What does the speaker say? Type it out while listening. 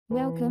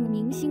Welcome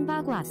明星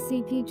八卦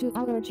CP to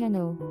our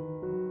channel。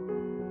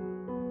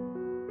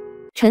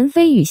陈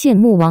飞宇羡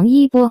慕王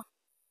一波，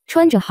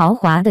穿着豪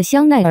华的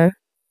香奈儿。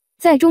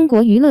在中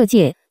国娱乐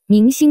界，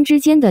明星之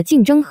间的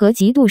竞争和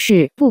嫉妒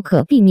是不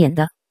可避免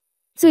的。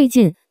最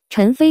近，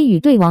陈飞宇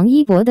对王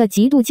一博的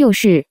嫉妒就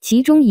是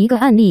其中一个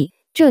案例。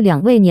这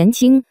两位年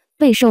轻、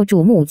备受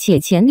瞩目且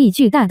潜力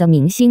巨大的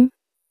明星。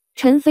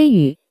陈飞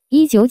宇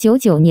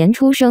，1999年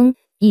出生，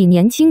以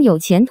年轻有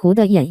前途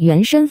的演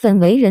员身份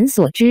为人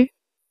所知。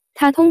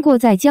他通过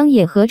在《江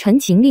夜》和《陈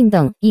情令》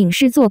等影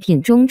视作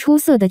品中出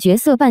色的角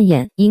色扮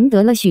演，赢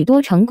得了许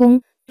多成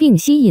功，并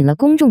吸引了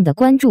公众的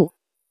关注。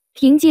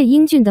凭借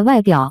英俊的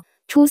外表、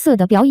出色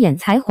的表演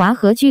才华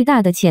和巨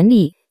大的潜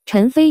力，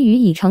陈飞宇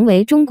已成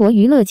为中国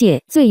娱乐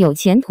界最有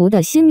前途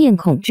的新面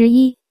孔之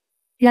一。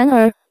然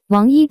而，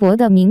王一博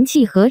的名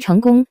气和成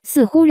功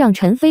似乎让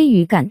陈飞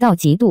宇感到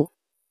嫉妒。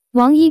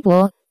王一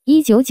博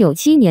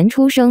，1997年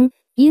出生，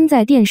因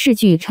在电视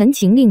剧《陈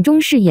情令》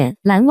中饰演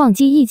蓝忘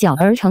机一角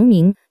而成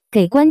名，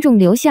给观众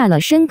留下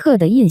了深刻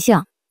的印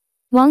象。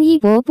王一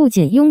博不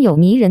仅拥有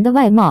迷人的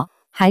外貌，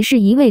还是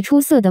一位出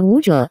色的舞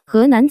者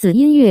和男子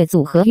音乐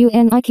组合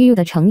UNIQ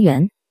的成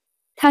员。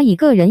他以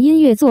个人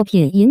音乐作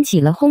品引起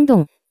了轰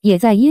动，也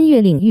在音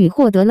乐领域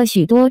获得了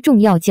许多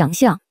重要奖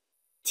项。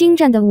精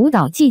湛的舞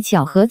蹈技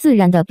巧和自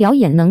然的表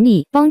演能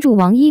力帮助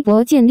王一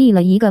博建立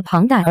了一个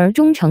庞大而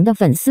忠诚的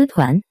粉丝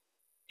团。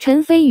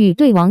陈飞宇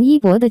对王一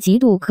博的嫉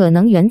妒可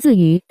能源自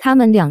于他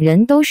们两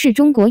人都是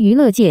中国娱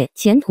乐界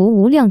前途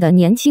无量的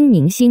年轻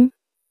明星，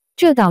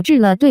这导致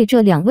了对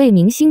这两位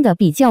明星的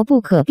比较不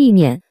可避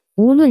免，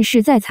无论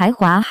是在才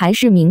华还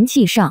是名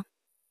气上。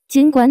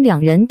尽管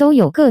两人都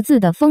有各自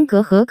的风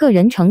格和个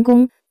人成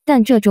功，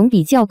但这种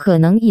比较可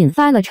能引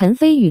发了陈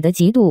飞宇的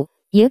嫉妒，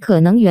也可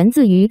能源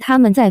自于他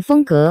们在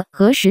风格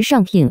和时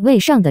尚品味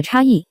上的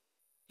差异。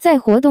在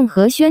活动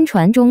和宣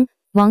传中，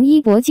王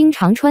一博经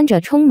常穿着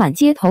充满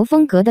街头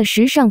风格的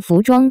时尚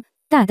服装，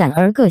大胆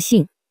而个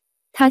性。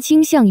他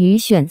倾向于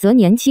选择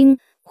年轻、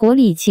活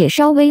力且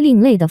稍微另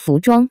类的服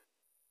装，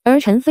而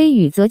陈飞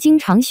宇则经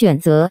常选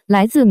择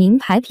来自名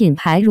牌品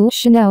牌如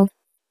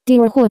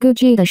Chanel、Dior 或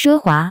Gucci 的奢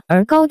华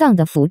而高档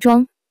的服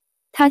装。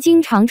他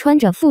经常穿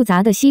着复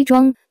杂的西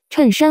装、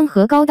衬衫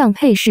和高档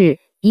配饰，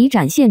以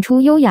展现出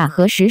优雅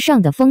和时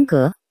尚的风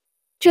格。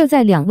这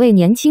在两位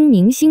年轻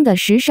明星的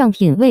时尚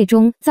品味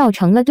中造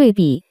成了对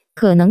比，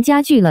可能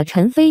加剧了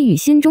陈飞宇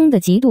心中的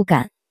嫉妒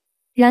感。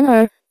然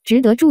而，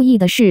值得注意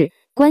的是，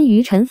关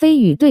于陈飞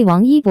宇对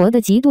王一博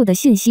的嫉妒的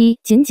信息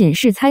仅仅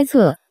是猜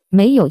测，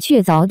没有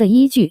确凿的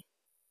依据。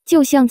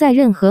就像在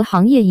任何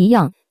行业一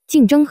样，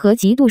竞争和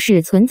嫉妒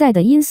是存在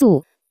的因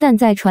素，但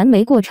在传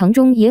媒过程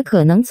中也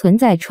可能存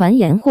在传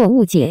言或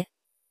误解。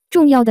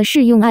重要的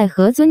是用爱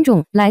和尊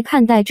重来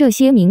看待这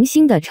些明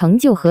星的成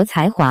就和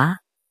才华。